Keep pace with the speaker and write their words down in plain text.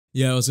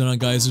Yeah, what's going on,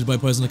 guys? It's your boy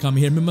Poison Okami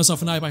here. Me, myself,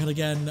 and I back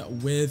again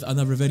with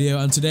another video,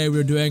 and today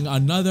we're doing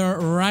another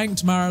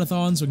ranked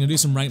marathon. So we're gonna do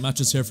some ranked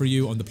matches here for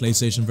you on the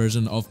PlayStation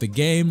version of the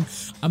game.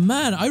 And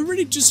man, I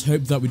really just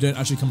hope that we don't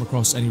actually come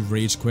across any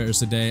rage quitters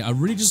today. I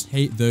really just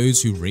hate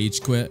those who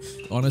rage quit.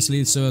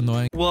 Honestly, it's so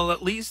annoying. Well,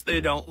 at least they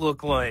don't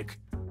look like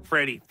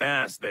Freddy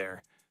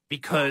Fazbear,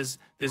 because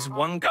this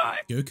one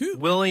guy, Goku?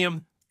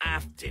 William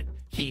Afton,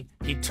 he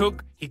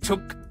took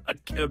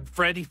a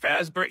Freddy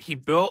Fazbear. He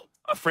built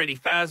a Freddy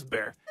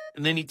Fazbear.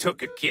 And then he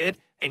took a kid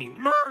and he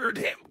murdered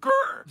him.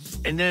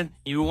 Grr. And then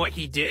you know what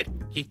he did?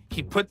 He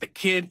put the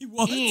kid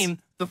in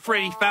the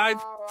Freddy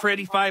 5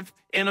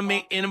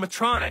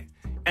 animatronic.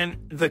 And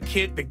the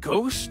kid, the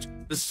ghost,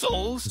 the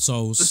soul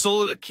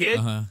of the kid,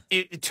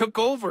 it took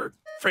over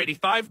Freddy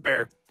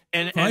Fazbear.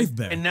 And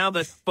now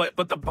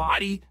but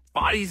the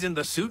body's in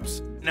the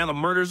suits. Now the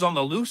murder's on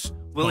the loose.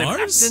 William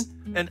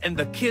Afton and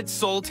the kid's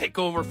soul take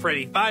over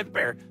Freddy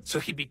Fazbear, so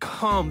he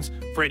becomes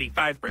Freddy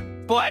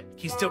Fazbear, but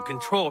he's still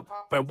controlled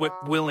by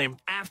William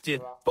Afton,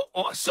 but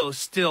also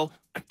still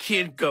a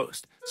kid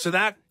ghost. So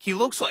that he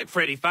looks like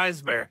Freddy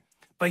Fazbear,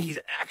 but he's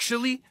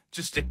actually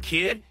just a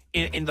kid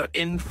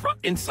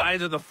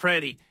inside of the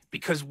Freddy,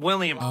 because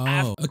William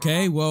Afton.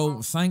 Okay,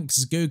 well,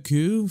 thanks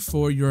Goku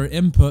for your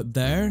input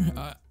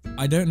there.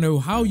 I don't know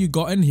how you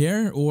got in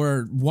here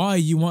or why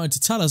you wanted to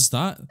tell us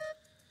that.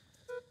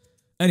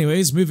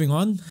 Anyways, moving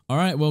on.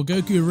 Alright, well,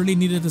 Goku really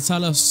needed to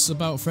tell us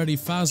about Freddy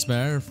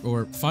Fazbear,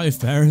 or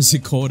Fivebear as he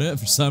called it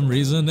for some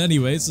reason.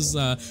 Anyways,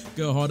 let's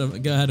go ahead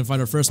and find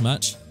our first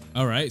match.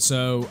 Alright,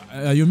 so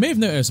you may have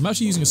noticed I'm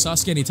actually using a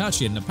Sasuke and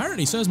Itachi, and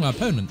apparently so is my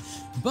opponent.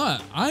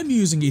 But I'm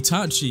using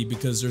Itachi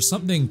because there's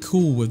something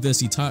cool with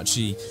this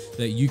Itachi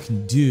that you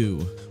can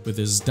do with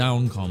his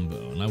down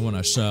combo, and I want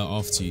to show it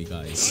off to you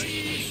guys.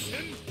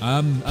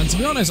 And to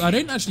be honest, I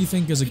don't actually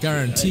think it's a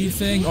guaranteed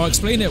thing. I'll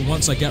explain it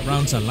once I get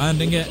round to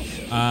landing it,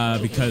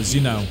 because,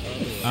 you know,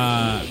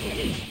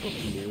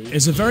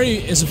 it's a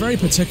very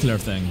particular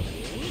thing.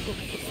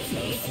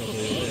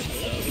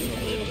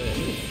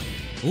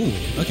 Ooh,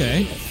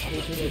 okay.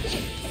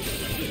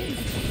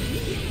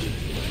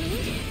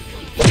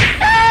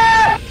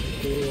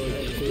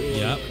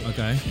 Yep,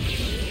 okay.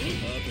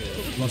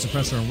 Lots of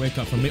pressure and wake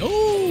up from me.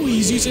 Oh,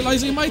 he's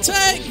utilizing my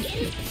tech!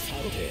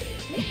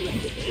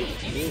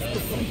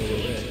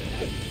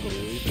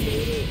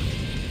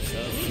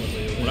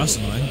 Well, that's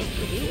annoying.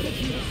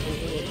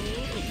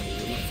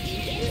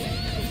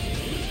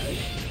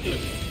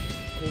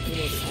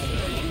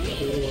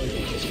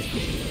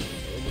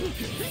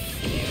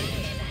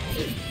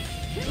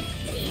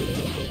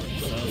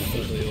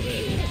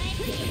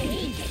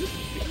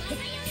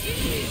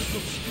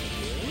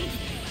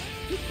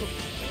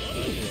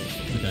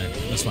 Okay,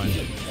 that's fine.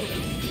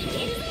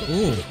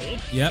 Ooh,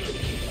 yep.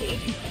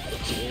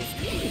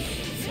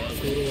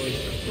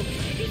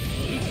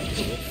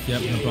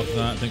 Yep, gonna block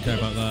that. Don't care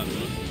about that.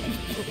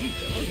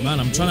 Man,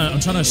 I'm trying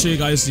to show you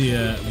guys the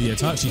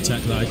Itachi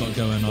tech that I got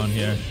going on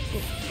here.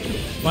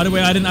 By the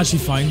way, I didn't actually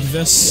find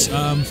this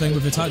thing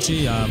with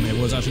Itachi.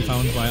 It was actually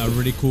found by a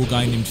really cool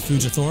guy named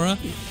Fujitora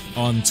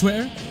on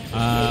Twitter.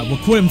 We'll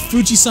call him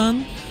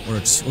Fuji-san, or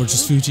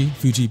just Fuji.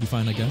 Fuji be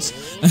fine, I guess.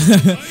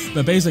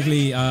 But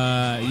basically,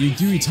 you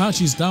do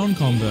Itachi's down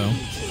combo.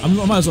 I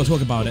might as well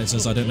talk about it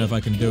since I don't know if I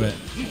can do it.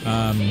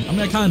 I mean,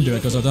 I can do it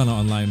because I've done it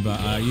online,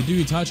 but you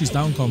do Itachi's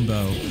down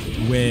combo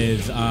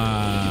with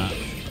a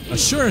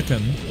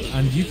shuriken,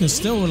 and you can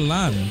still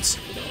land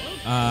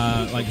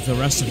like the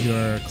rest of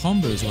your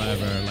combos,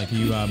 whatever. Like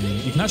you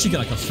can actually get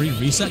like a free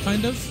reset,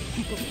 kind of.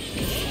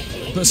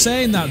 But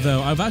saying that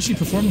though, I've actually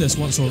performed this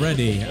once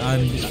already,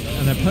 and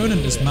an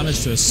opponent has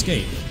managed to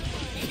escape.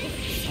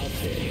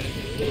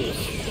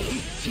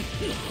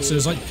 So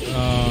it's like,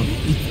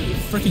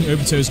 freaking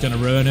Obito's gonna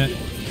ruin it.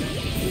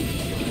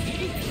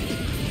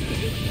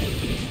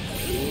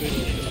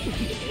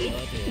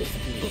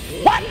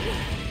 What?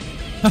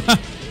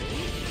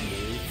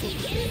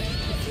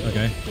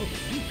 Okay.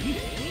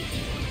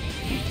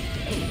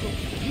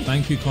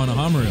 Thank you,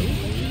 Konohamaru.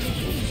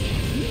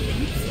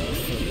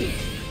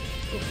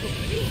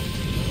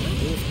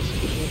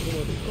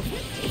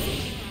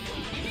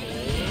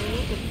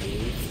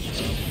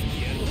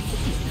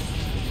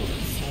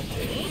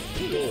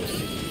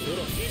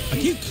 I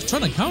keep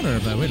trying to counter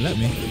it, but it won't let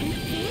me.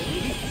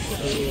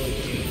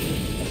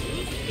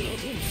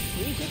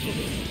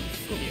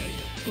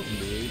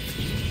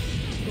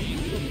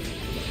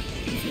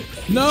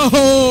 No!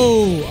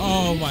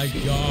 Oh my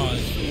god.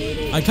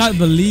 I can't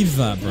believe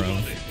that, bro.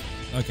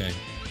 Okay.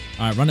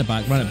 Alright, run it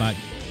back, run it back.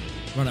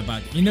 Run it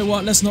back. You know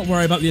what? Let's not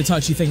worry about the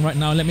Itachi thing right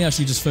now. Let me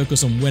actually just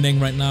focus on winning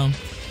right now.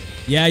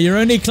 Yeah, you're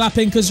only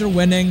clapping because you're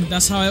winning.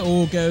 That's how it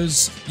all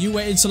goes. You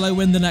wait until I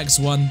win the next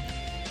one.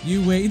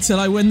 You wait until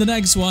I win the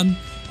next one.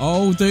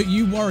 Oh, don't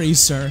you worry,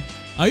 sir.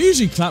 I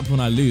usually clap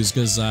when I lose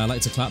because I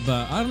like to clap,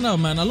 but I don't know,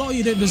 man. A lot of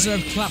you don't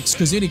deserve claps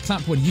because you only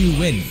clap when you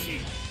win.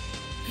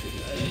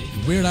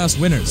 Weird-ass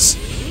winners.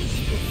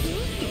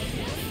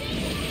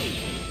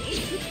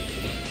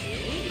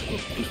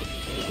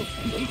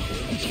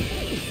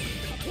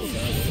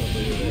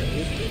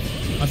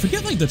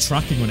 forget like the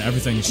tracking when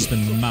everything's just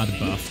been mad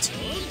buffed.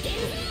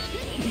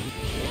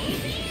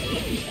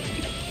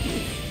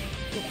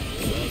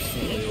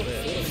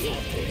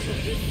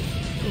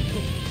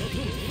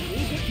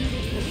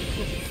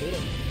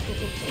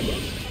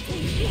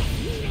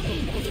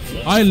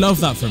 I love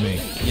that for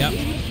me. Yep.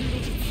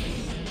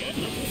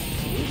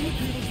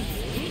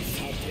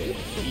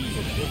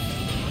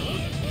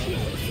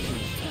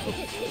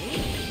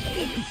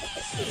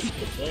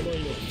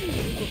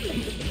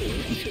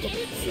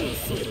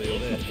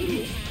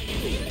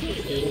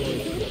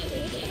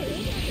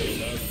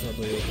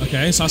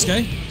 Okay,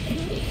 Sasuke.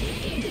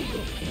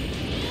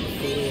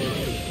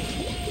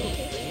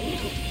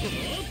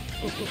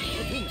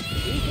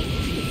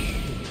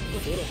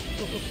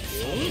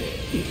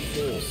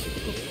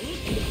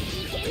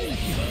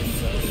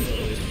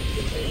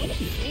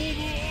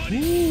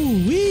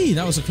 Ooh wee,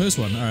 that was a close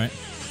one. All right.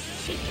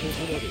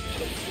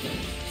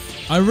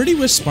 I really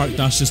wish Spark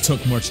Dash just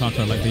took more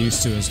chakra like they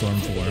used to in Storm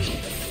 4.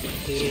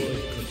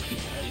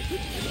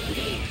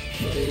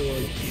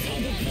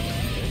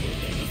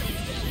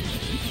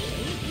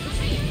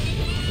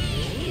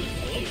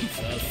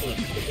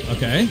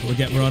 Okay,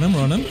 we're on him.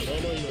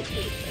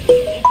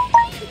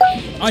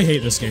 I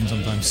hate this game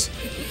sometimes.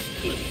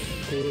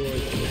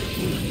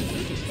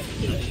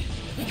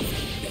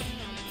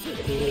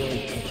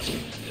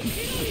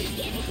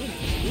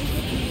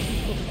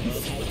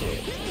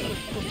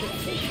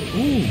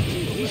 Ooh.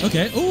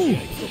 Okay. Ooh.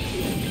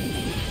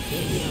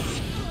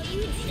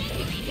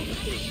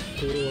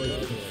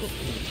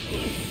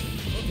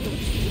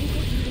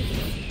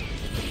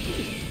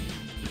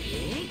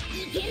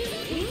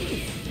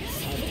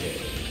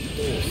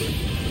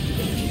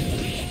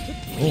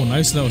 Oh,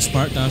 nice little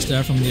spark dash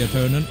there from the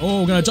opponent.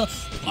 Oh, gonna jump.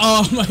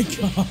 Oh my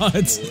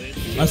god.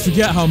 I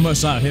forget how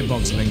much that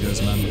hitbox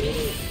lingers, man.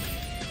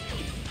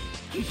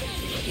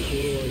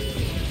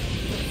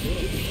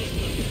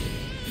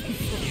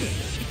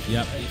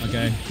 Yep,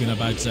 okay, peanut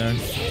bags there.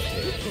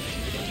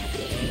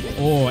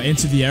 Oh,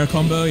 into the air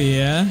combo,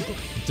 yeah.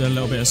 Do a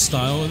little bit of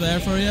style there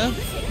for you.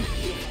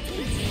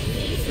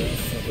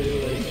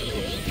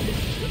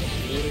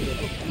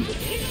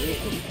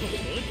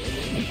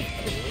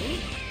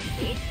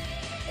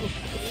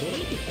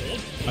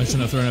 I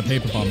shouldn't have thrown a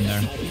paper bomb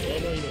there.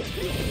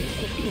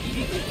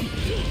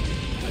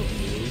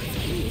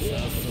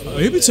 Oh,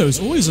 Obito's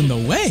always in the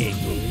way.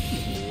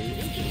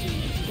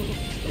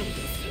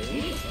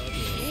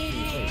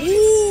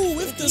 Ooh,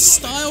 with the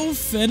style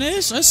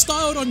finish. I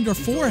styled on your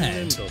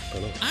forehead.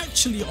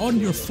 Actually on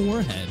your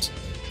forehead.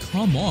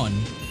 Come on.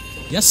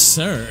 Yes,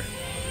 sir.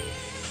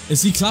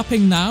 Is he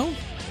clapping now?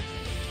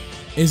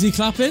 Is he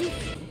clapping?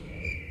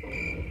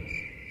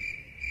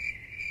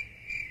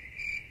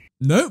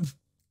 Nope.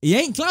 He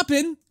ain't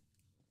clapping.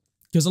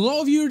 Because a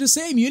lot of you are the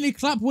same. You only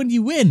clap when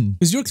you win.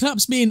 Because your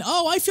claps mean,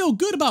 oh, I feel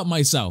good about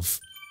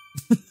myself.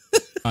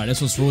 Alright, let's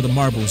just roll the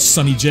marbles.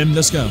 Sonny Jim,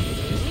 let's go.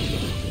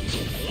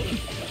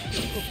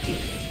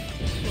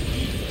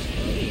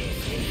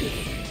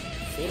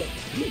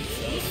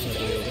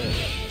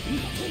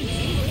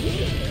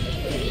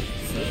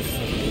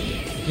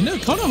 You know,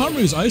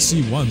 Konohamaru's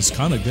IC1's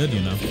kind of good, you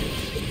know.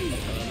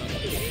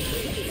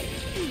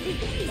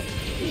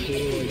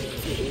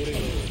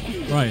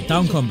 Right,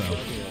 down combo.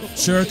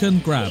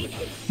 Shuriken, grab.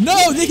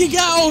 No, they can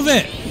get out of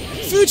it!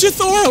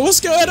 Fujitora, what's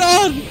going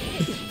on?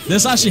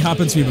 This actually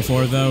happened to me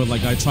before, though.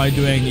 Like, I tried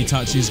doing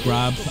Itachi's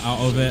grab out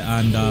of it,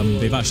 and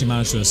they've actually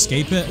managed to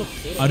escape it.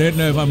 I don't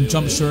know if I'm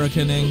jump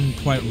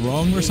shurikening quite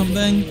wrong or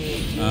something.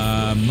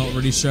 Not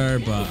really sure,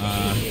 but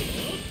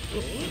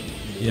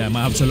yeah, I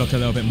might have to look a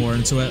little bit more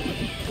into it.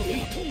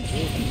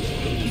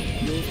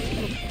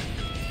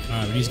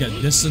 Alright, we need to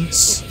get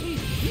distance.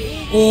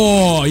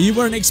 Oh, you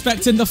weren't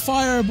expecting the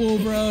fireball,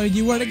 bro.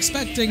 You weren't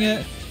expecting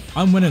it.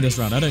 I'm winning this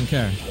round. I don't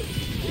care.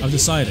 I've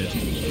decided.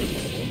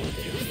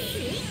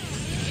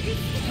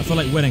 I feel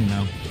like winning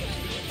now.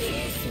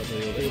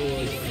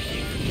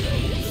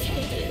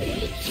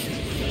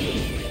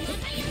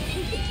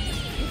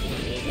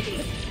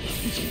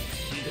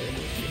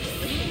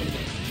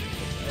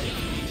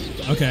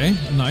 Okay,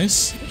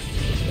 nice.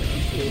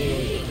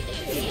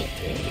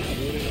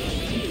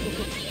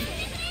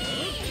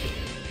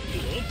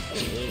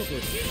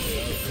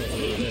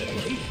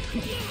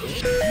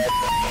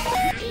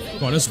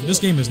 God, this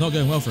game is not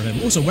going well for him.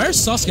 Also, where's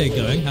Sasuke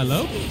going?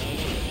 Hello?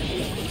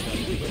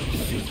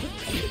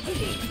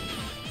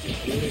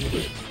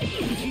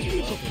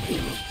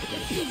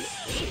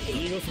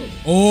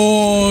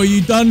 Oh,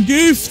 you done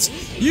goofed!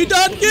 You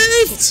done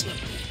goofed!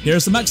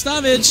 Here's the max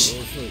damage.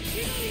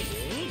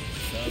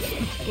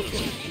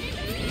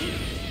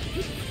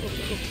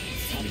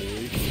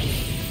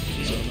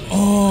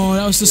 Oh,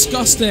 that was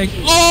disgusting.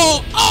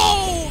 Oh,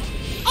 oh,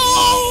 oh!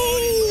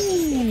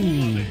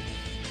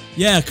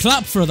 Yeah,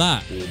 clap for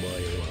that.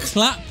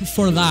 Clap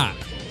for that.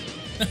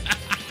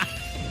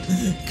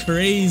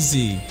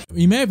 Crazy.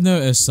 You may have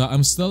noticed that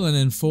I'm still an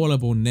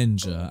infallible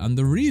ninja, and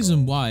the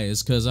reason why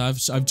is because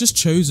I've just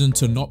chosen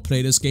to not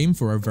play this game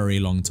for a very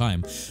long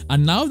time.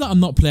 And now that I'm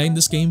not playing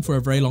this game for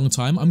a very long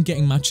time, I'm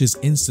getting matches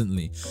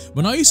instantly.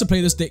 When I used to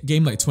play this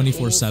game like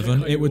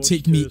 24/7, it would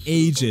take me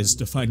ages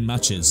to find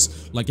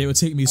matches. Like, it would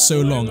take me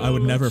so long, I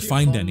would never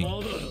find any.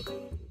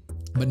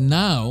 But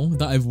now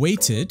that I've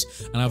waited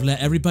and I've let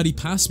everybody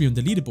pass me on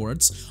the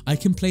leaderboards, I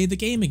can play the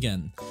game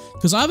again.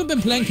 Because I haven't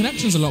been playing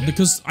Connections a lot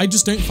because I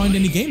just don't find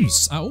any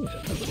games at all.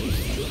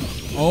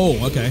 Oh,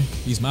 okay.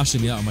 He's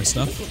mashing me out of my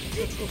stuff.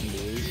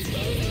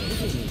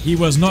 He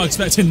was not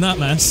expecting that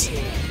mess.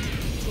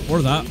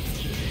 Or that.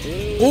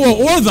 Oh,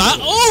 or that.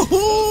 Oh!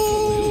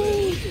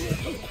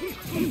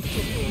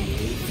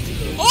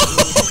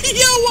 Oh,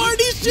 yo,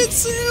 Arnie's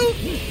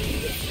jutsu!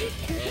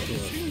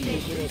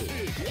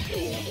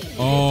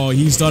 Oh,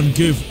 he's done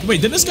goof.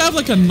 Wait, did this guy have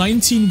like a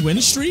 19 win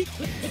streak?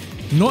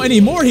 Not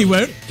anymore, he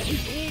won't.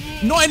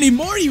 Not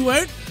anymore, he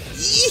won't.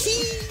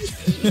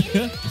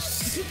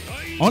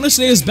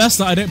 Honestly, it's best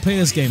that I don't play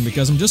this game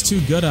because I'm just too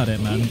good at it,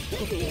 man.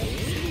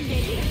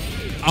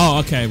 Oh,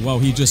 okay. Well,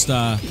 he just,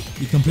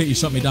 he completely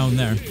shut me down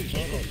there.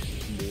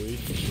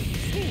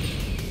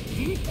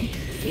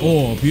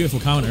 Oh, beautiful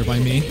counter by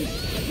me.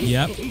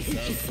 Yep.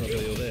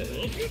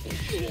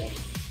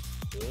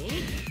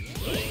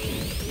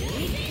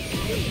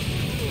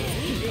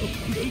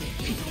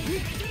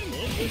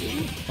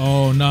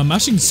 Oh no, I'm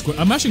mashing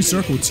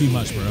circle too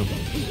much, bro.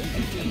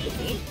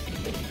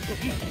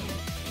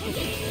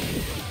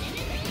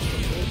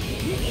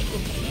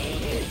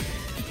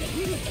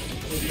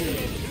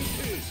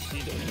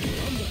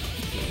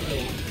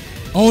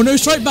 Oh no,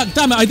 strike back,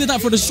 damn it, I did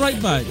that for the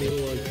strike back.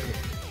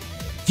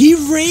 He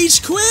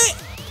rage quit?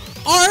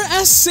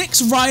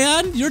 RS6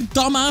 Ryan, your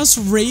dumbass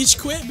rage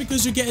quit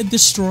because you're getting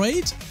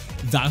destroyed?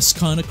 That's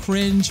kinda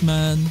cringe,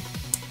 man.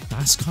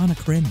 That's kind of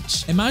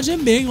cringe.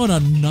 Imagine being on a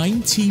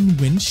 19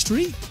 win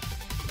streak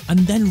and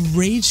then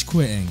rage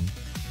quitting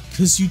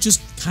because you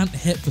just can't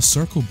hit the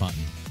circle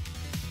button.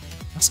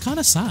 That's kind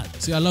of sad.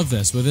 See, I love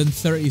this. Within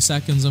 30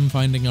 seconds, I'm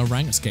finding a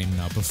ranked game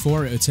now.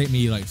 Before, it would take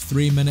me like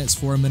 3 minutes,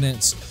 4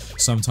 minutes,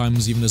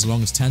 sometimes even as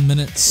long as 10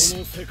 minutes.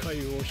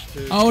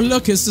 Oh,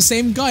 look, it's the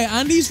same guy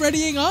and he's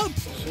readying up.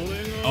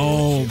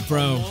 Oh,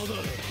 bro.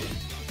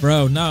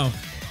 Bro, no.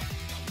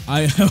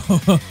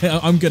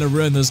 I'm gonna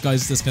ruin this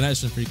guy's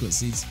disconnection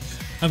frequencies.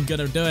 I'm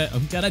gonna do it.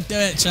 I'm gonna do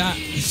it, chat.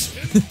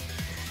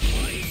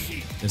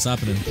 It's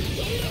happening.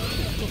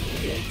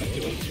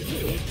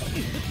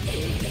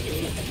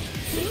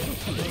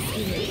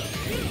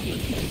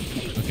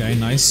 Okay,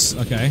 nice.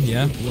 Okay,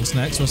 yeah. What's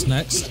next? What's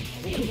next?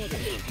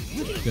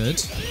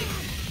 Good.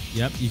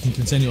 Yep, you can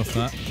continue off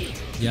that.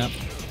 Yep.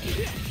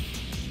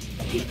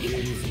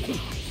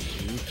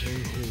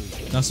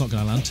 That's not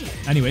gonna land.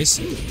 Anyways.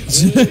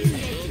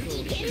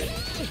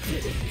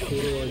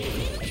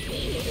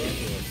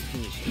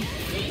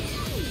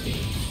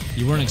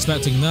 You weren't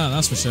expecting that,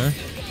 that's for sure.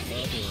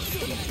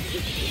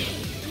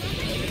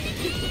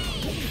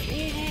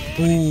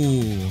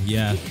 Ooh,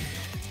 yeah.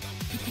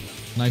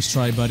 Nice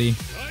try, buddy.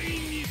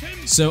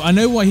 So I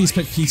know why he's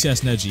picked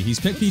PTS Neji. He's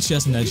picked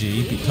PTS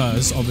Neji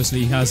because obviously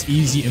he has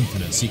easy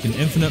infinites. He can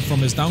infinite from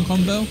his down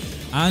combo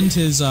and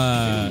his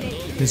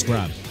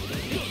grab,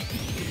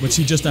 which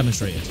he just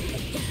demonstrated.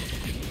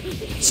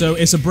 So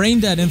it's a brain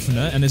dead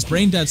infinite and it's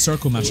brain dead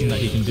circle mashing that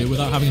he can do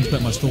without having to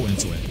put much thought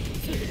into it.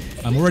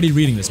 I'm already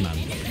reading this man.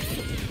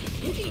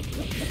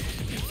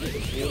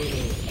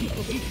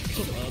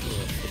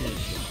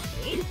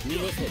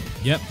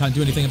 Yep, can't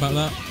do anything about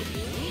that.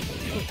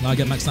 Now I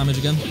get max damage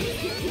again.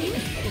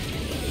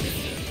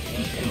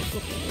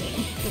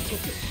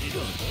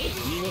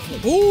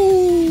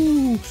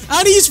 Ooh!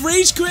 And he's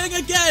rage quitting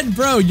again!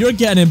 Bro, you're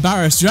getting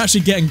embarrassed. You're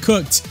actually getting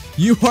cooked.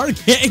 You are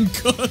getting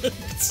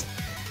cooked.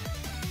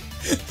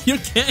 You're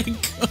getting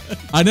cooked.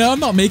 I know I'm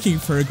not making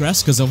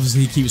progress because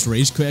obviously he keeps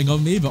rage quitting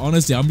on me, but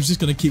honestly, I'm just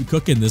gonna keep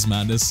cooking this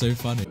man. It's so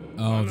funny.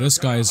 Oh, this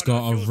guy's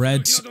got a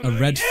red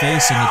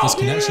face and a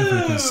disconnection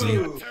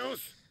frequency.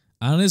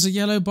 And there's a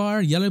yellow bar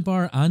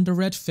and a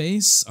red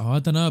face. Oh, I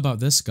don't know about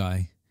this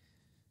guy.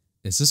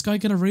 Is this guy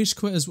gonna rage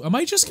quit as well? Am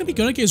I just gonna be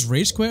good against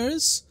rage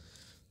quitters?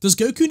 Does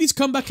Goku need to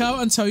come back out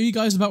and tell you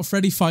guys about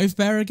Freddy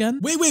 5-Bear again?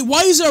 Wait,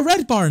 why is there a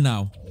red bar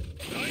now?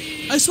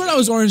 I swear that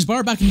was orange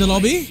bar back in the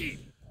lobby.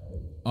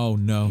 Oh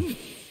no.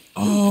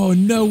 Oh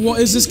no,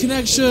 what is this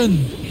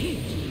connection?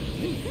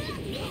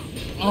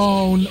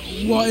 Oh,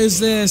 what is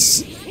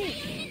this?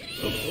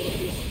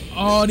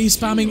 Oh, and he's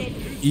spamming.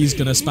 He's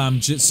gonna spam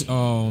jutsu.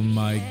 Oh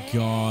my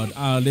god.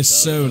 Oh, this is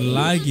so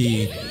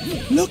laggy.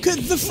 Look at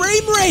the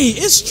frame rate.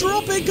 It's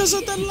dropping because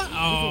of the lag.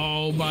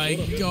 Oh my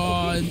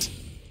god.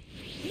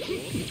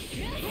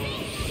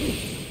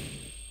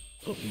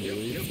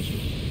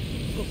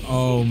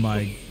 Oh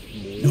my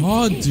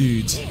god,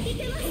 dude.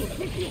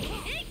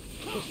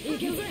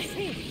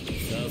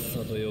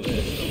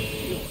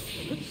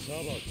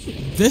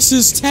 This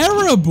is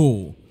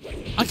terrible.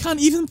 I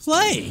can't even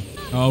play.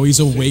 Oh, he's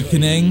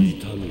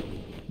awakening.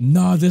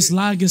 No, this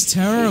lag is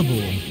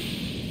terrible.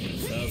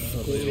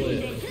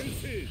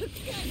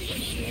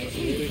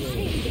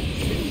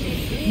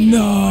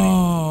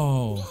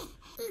 No!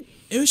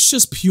 It was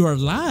just pure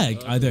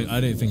lag. I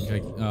don't think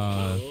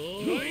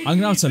I'm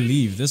gonna have to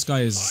leave. This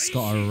guy's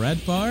got a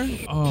red bar.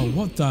 Oh,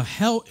 what the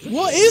hell?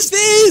 What is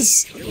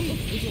this?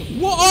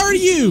 What are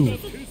you?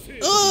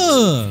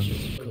 Ugh!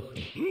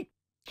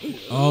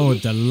 Oh,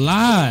 the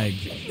lag.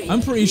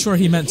 I'm pretty sure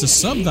he meant to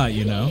sub that,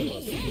 you know.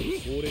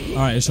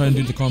 Alright, let's try and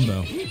do the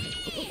combo.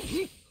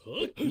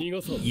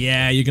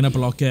 Yeah, you're gonna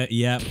block it.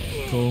 Yep,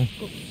 cool.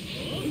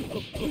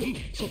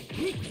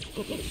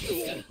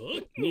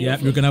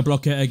 Yep, you're gonna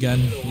block it again.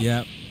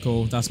 Yep,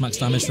 cool. That's max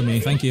damage for me.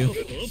 Thank you.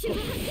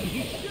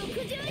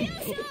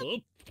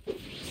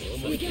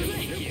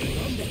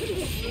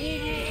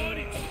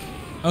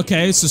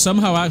 Okay, so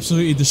somehow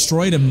absolutely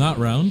destroyed him that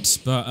round,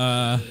 but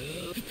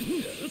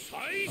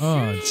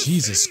oh,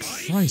 Jesus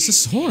Christ,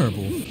 this is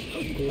horrible.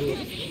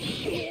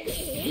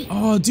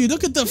 Oh, dude,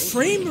 look at the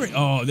frame rate.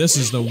 Oh, this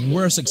is the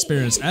worst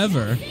experience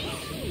ever.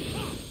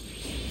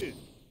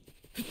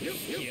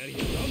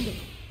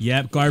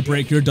 Yep, guard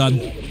break, you're done.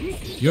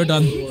 You're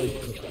done.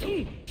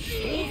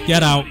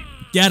 Get out.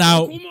 Get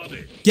out.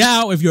 Get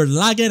out with your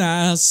lagging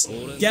ass.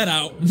 Get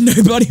out.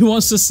 Nobody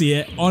wants to see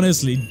it.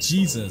 Honestly,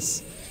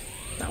 Jesus.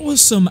 That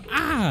was some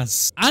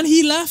ass. And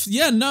he left?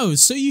 Yeah, no,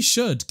 so you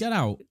should. Get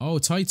out. Oh,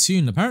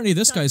 Tytoon. Apparently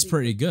this guy's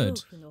pretty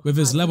good. With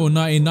his level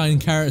 99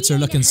 character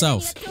looking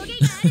self.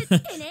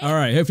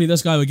 Alright, hopefully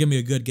this guy will give me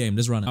a good game.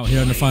 Let's run out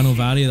here in the final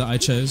valley that I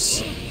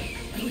chose.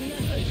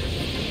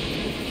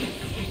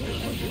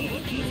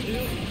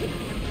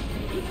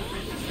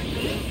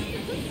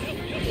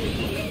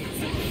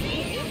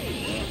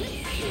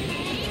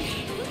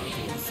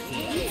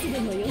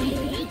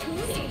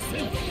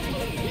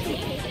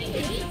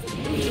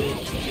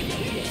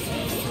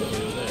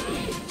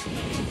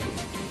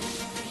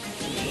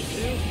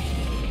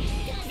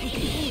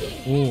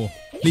 Oh,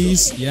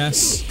 please,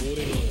 yes.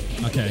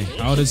 Okay,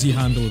 how does he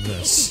handle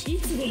this?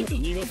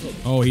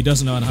 Oh, he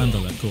doesn't know how to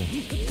handle it, cool.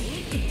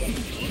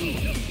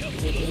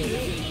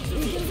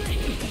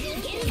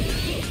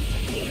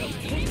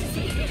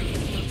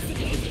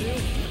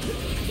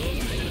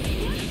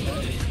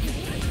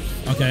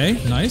 Okay,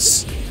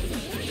 nice.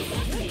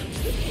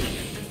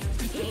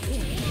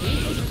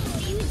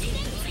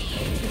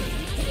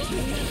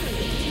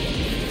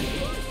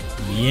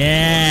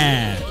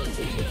 Yeah!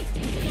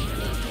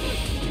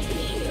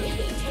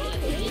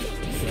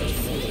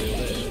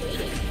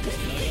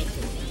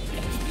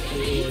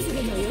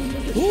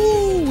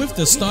 Ooh, with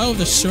the style of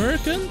the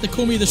shuriken? They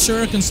call me the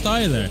shuriken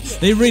styler.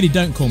 They really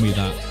don't call me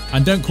that.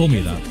 And don't call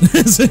me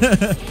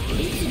that.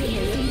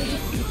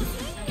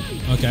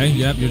 Okay,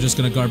 yep, you're just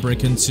gonna guard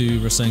break into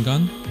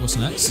Rasengan. What's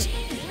next?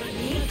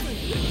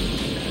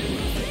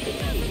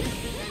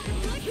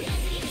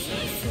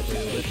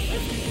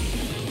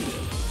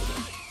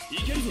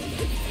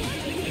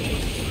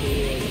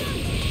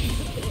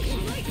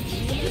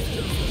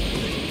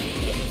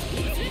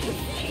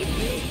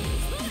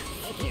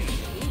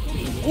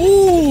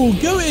 Ooh,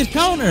 goated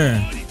counter!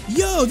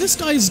 Yo, this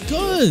guy's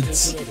good!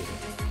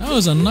 That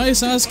was a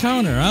nice ass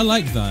counter, I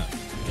like that.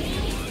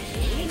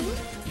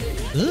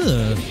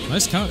 Ugh,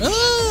 nice counter.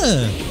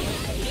 Ugh!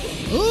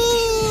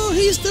 Ooh,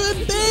 he's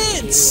doing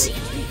bits!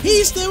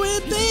 He's doing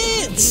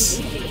bits!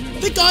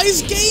 The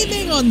guy's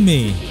gaming on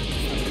me!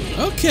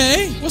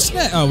 Okay, what's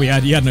next? Oh, he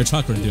had no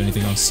chakra to do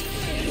anything else.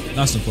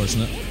 That's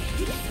unfortunate.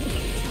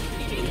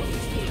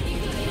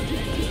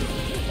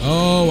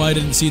 Oh, I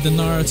didn't see the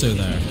Naruto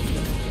there.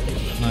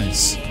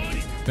 Nice.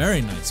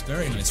 Very nice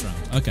round.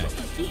 Okay.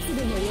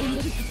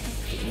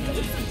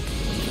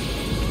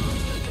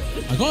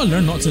 I gotta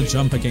learn not to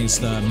jump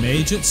against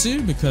Mei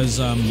Jutsu because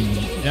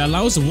it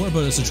allows the water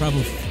bullets to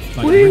travel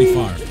like really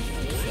far.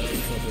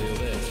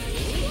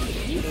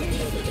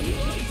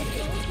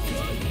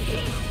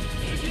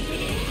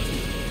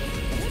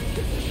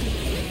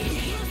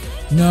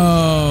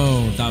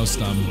 No, that was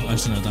dumb. I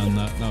shouldn't have done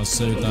that. That was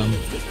so dumb.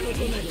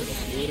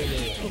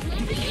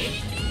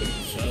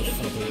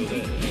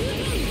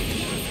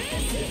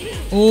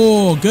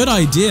 Oh, good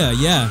idea.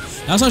 Yeah,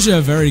 that's actually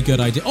a very good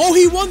idea. Oh,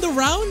 he won the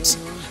round?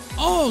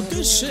 Oh,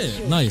 good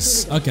shit.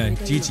 Nice. Okay,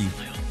 GG.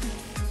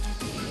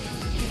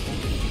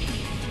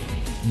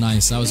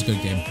 Nice, that was a good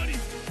game.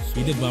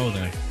 He did well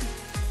there.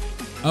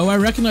 Oh, I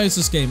recognize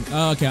this game.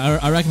 Oh, okay,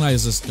 I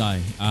recognize this guy.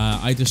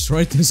 I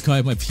destroyed this guy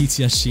in my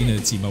PTS Shino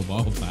team a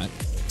while back.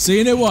 So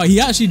you know what? He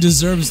actually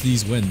deserves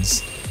these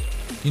wins.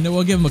 You know,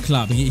 we'll give him a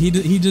clap.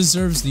 He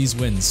deserves these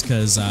wins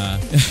because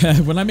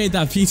when I made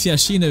that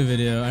PTS Shino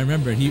video, I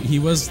remember he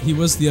was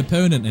the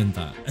opponent in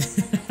that.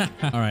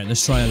 All right,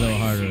 let's try a little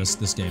harder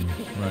this game.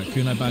 All right,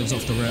 kunai bags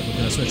off the rep. We're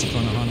gonna switch to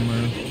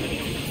Konohamaru.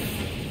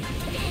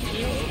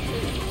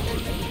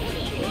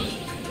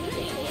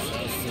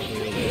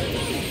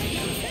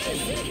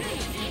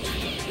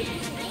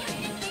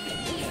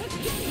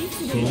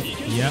 Cool.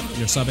 Yep,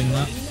 you're subbing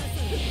that.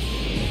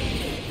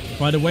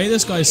 By the way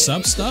this guy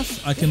subs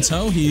stuff, I can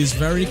tell he's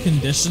very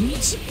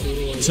conditioned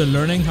to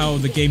learning how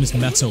the game's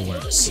meta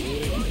works.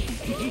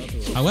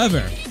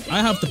 However, I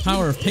have the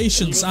power of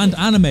patience and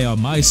anime on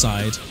my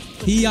side,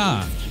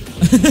 Hiya.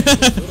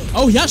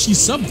 Oh, he actually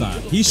subbed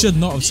that. He should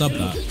not have subbed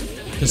that.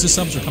 Because his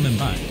subs are coming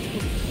back.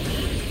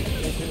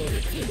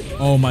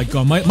 Oh my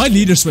god, my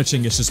leader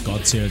switching is just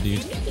god tier, dude.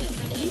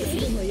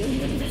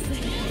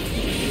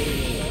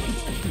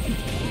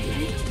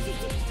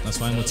 That's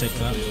fine, we'll take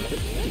that.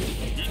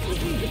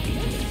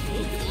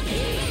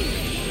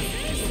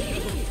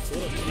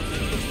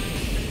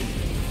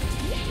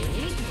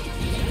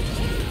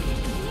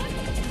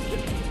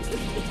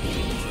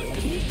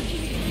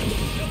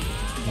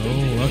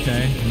 Oh,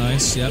 okay,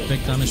 nice. Yeah,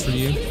 big damage for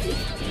you.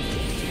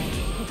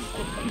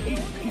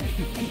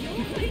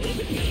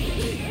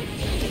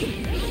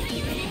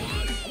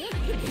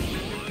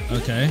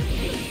 Okay.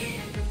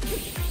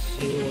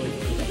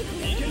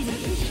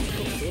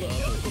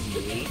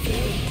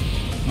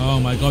 Oh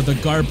my god, the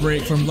guard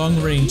break from long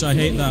range. I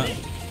hate that.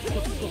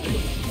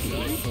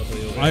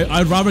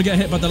 I'd rather get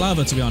hit by the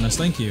lava, to be honest.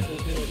 Thank you.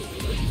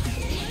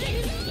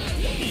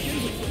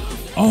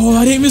 Oh,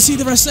 I didn't even see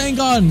the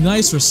Rasengan.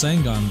 Nice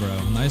Rasengan,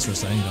 bro. Nice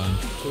Rasengan.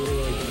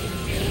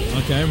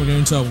 Okay, we're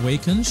going to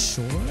awaken.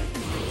 Sure.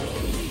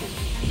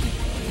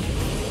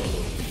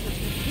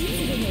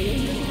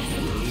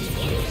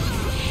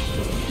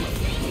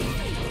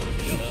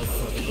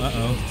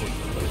 Uh-oh.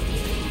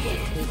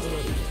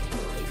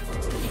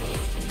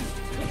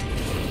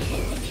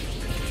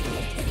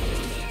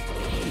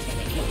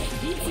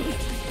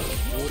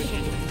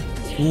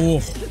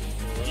 Ooh.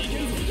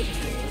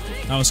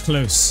 That was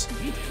close.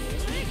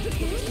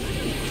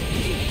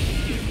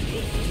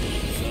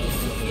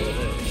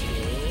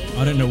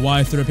 I don't know why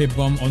I threw a paper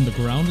bomb on the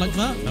ground like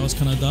that. That was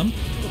kind of dumb.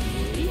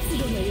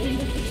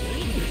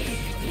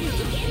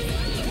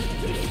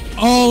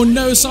 Oh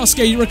no,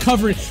 Sasuke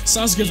recovery.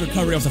 Sasuke's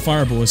recovery off the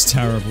fireball was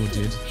terrible,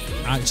 dude.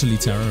 Actually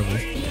terrible.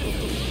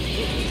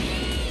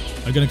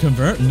 Are you gonna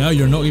convert? No,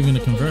 you're not even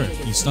gonna convert.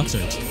 You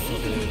stuttered.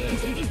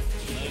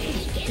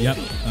 Yep.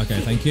 Okay,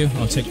 thank you.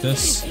 I'll take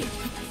this.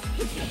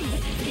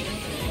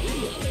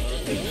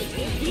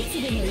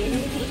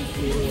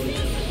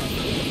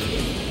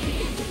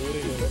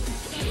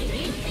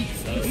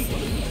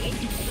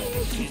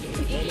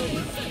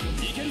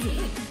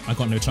 I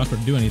got no chakra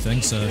to do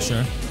anything, so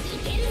sure.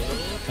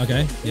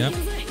 Okay, yep.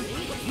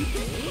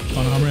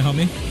 Konohamaru, help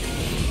me.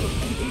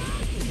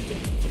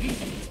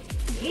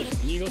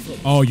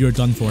 Oh, you're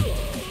done for.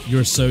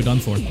 You're so done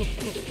for.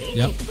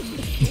 Yep.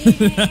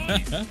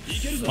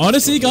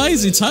 Honestly,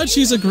 guys,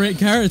 Itachi's a great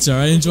character.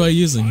 I enjoy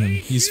using him.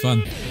 He's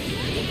fun.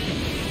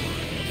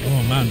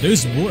 Oh man,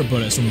 those water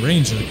bullets from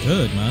range are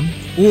good, man.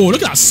 Oh,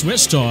 look at that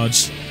switch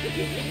charge.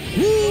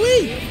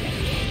 Woo-wee!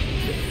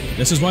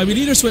 This is why we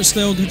need a switch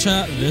still, good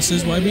chat. This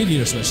is why we need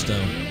a switch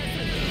still.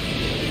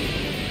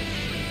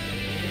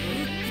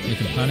 You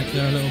can panic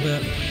there a little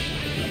bit.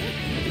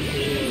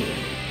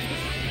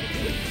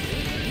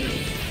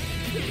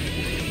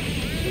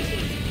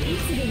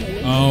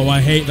 Oh,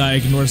 I hate that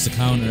it ignores the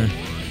counter.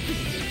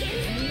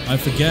 I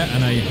forget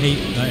and I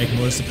hate that it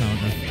ignores the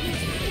counter.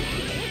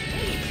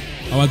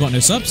 Oh, I got no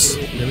subs.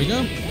 Here we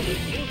go.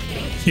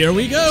 Here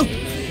we go.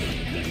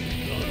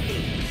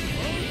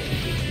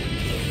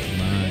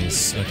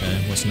 Nice.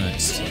 Okay, what's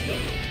next?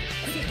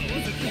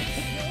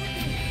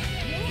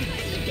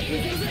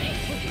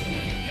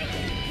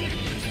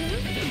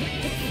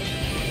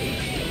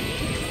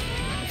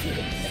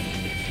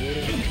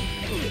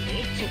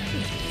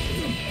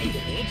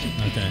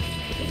 Okay.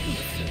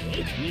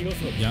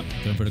 Yep,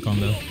 going for the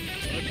combo.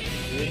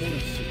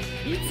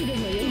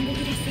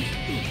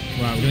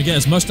 Right, we're gonna get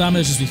as much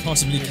damage as we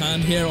possibly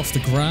can here off the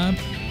grab.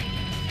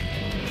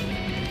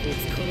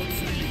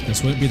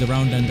 This won't be the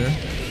round ender.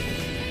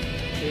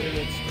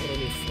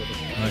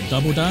 Alright,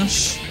 double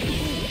dash.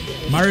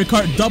 Mario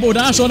Kart double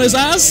dash on his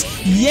ass?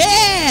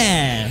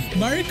 Yeah!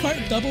 Mario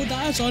Kart double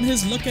dash on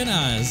his looking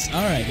ass.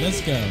 Alright,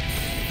 let's go.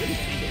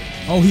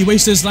 Oh, he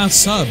wasted his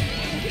last sub.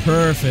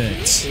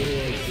 Perfect.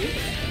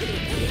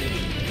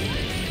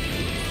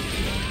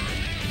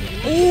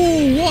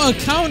 Oh, what a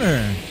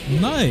counter!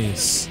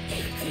 Nice.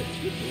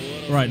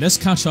 Right, let's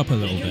catch up a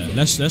little bit.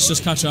 Let's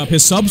just catch up.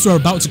 His subs are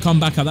about to come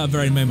back at that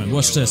very moment.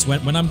 Watch this.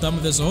 When I'm done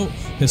with this ult,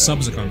 his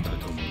subs are coming back.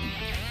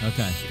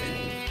 Okay.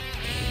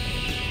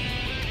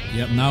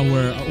 Yep, now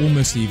we're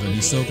almost even.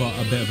 He's still got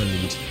a bit of a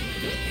lead.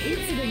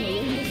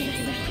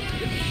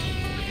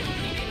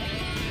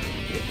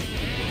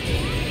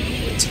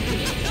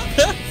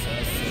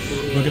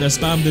 We're gonna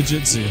spam the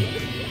jutsu.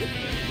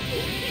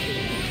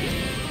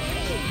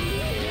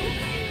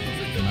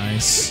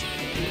 Nice.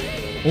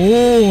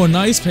 Oh,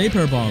 nice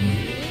paper bomb.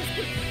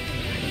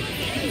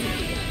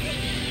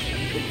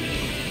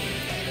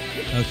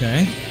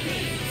 Okay.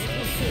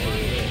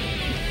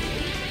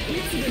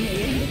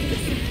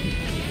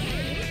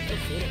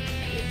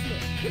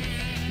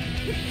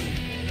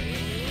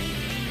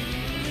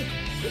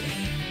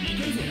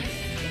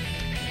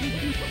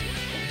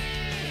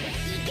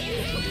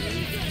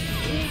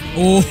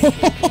 Oh,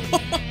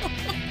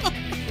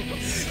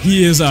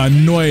 he is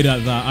annoyed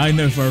at that. I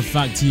know for a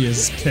fact he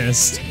is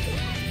pissed.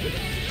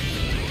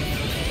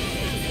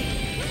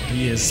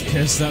 He is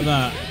pissed at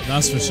that.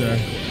 That's for sure.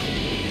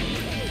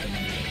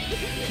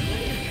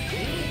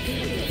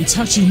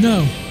 Itachi,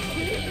 no!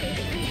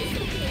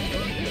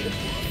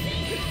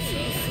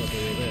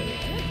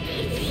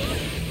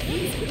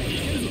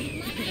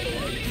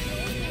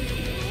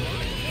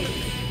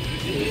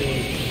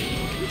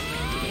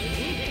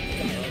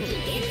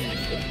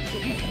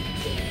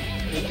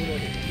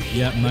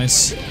 Yep,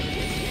 nice.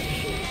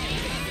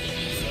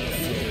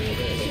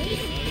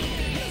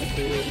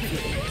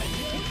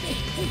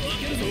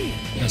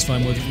 That's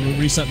fine, we'll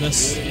reset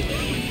this.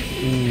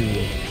 Ooh,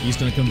 he's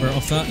gonna convert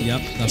off that.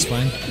 Yep, that's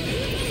fine.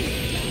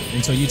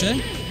 Into a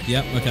UJ?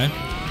 Yep, okay.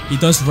 He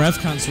does rev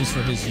cancels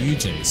for his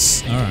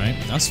UJs. Alright,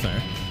 that's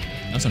fair.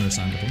 That's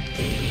understandable.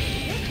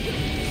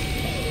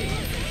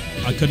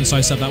 I couldn't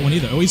sidestep that one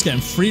either. Oh, he's getting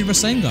free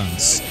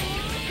Rasengans.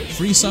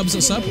 Free subs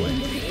at Subway.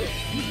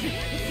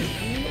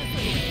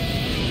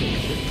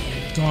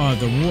 God,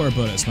 the water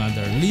bullets, man,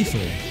 they're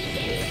lethal.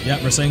 Yep,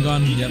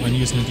 Rasengan. Yep, I knew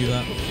he was gonna do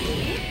that.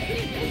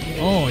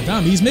 Oh,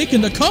 damn, he's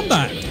making the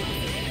comeback!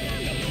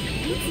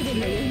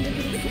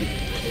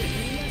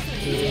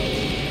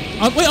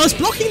 Wait, I was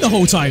blocking the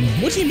whole time!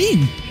 What do you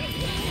mean?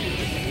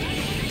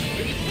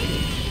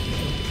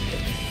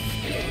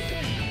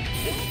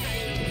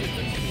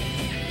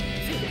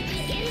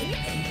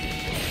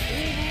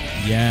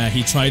 Yeah,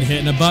 he tried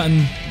hitting a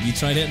button. He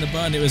tried hitting the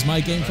button. It was my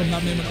game from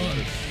that moment on.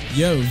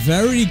 Yo,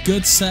 very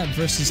good set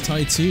versus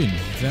Tytoon.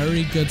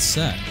 Very good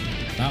set.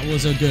 That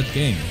was a good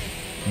game.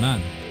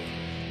 Man.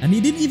 And he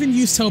didn't even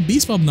use Tell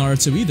Beast Mob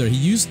Naruto either. He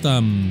used,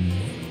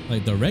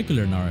 like the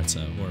regular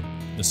Naruto. Or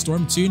the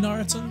Storm 2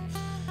 Naruto.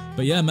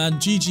 But yeah, man,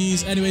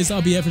 GG's. Anyways,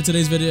 that'll be it for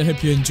today's video. I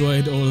hope you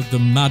enjoyed all of the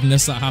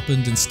madness that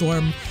happened in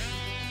Storm.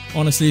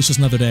 Honestly, it's just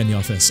another day in the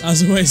office.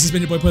 As always, it's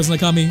been your boy Poison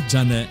Okami.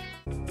 Janet.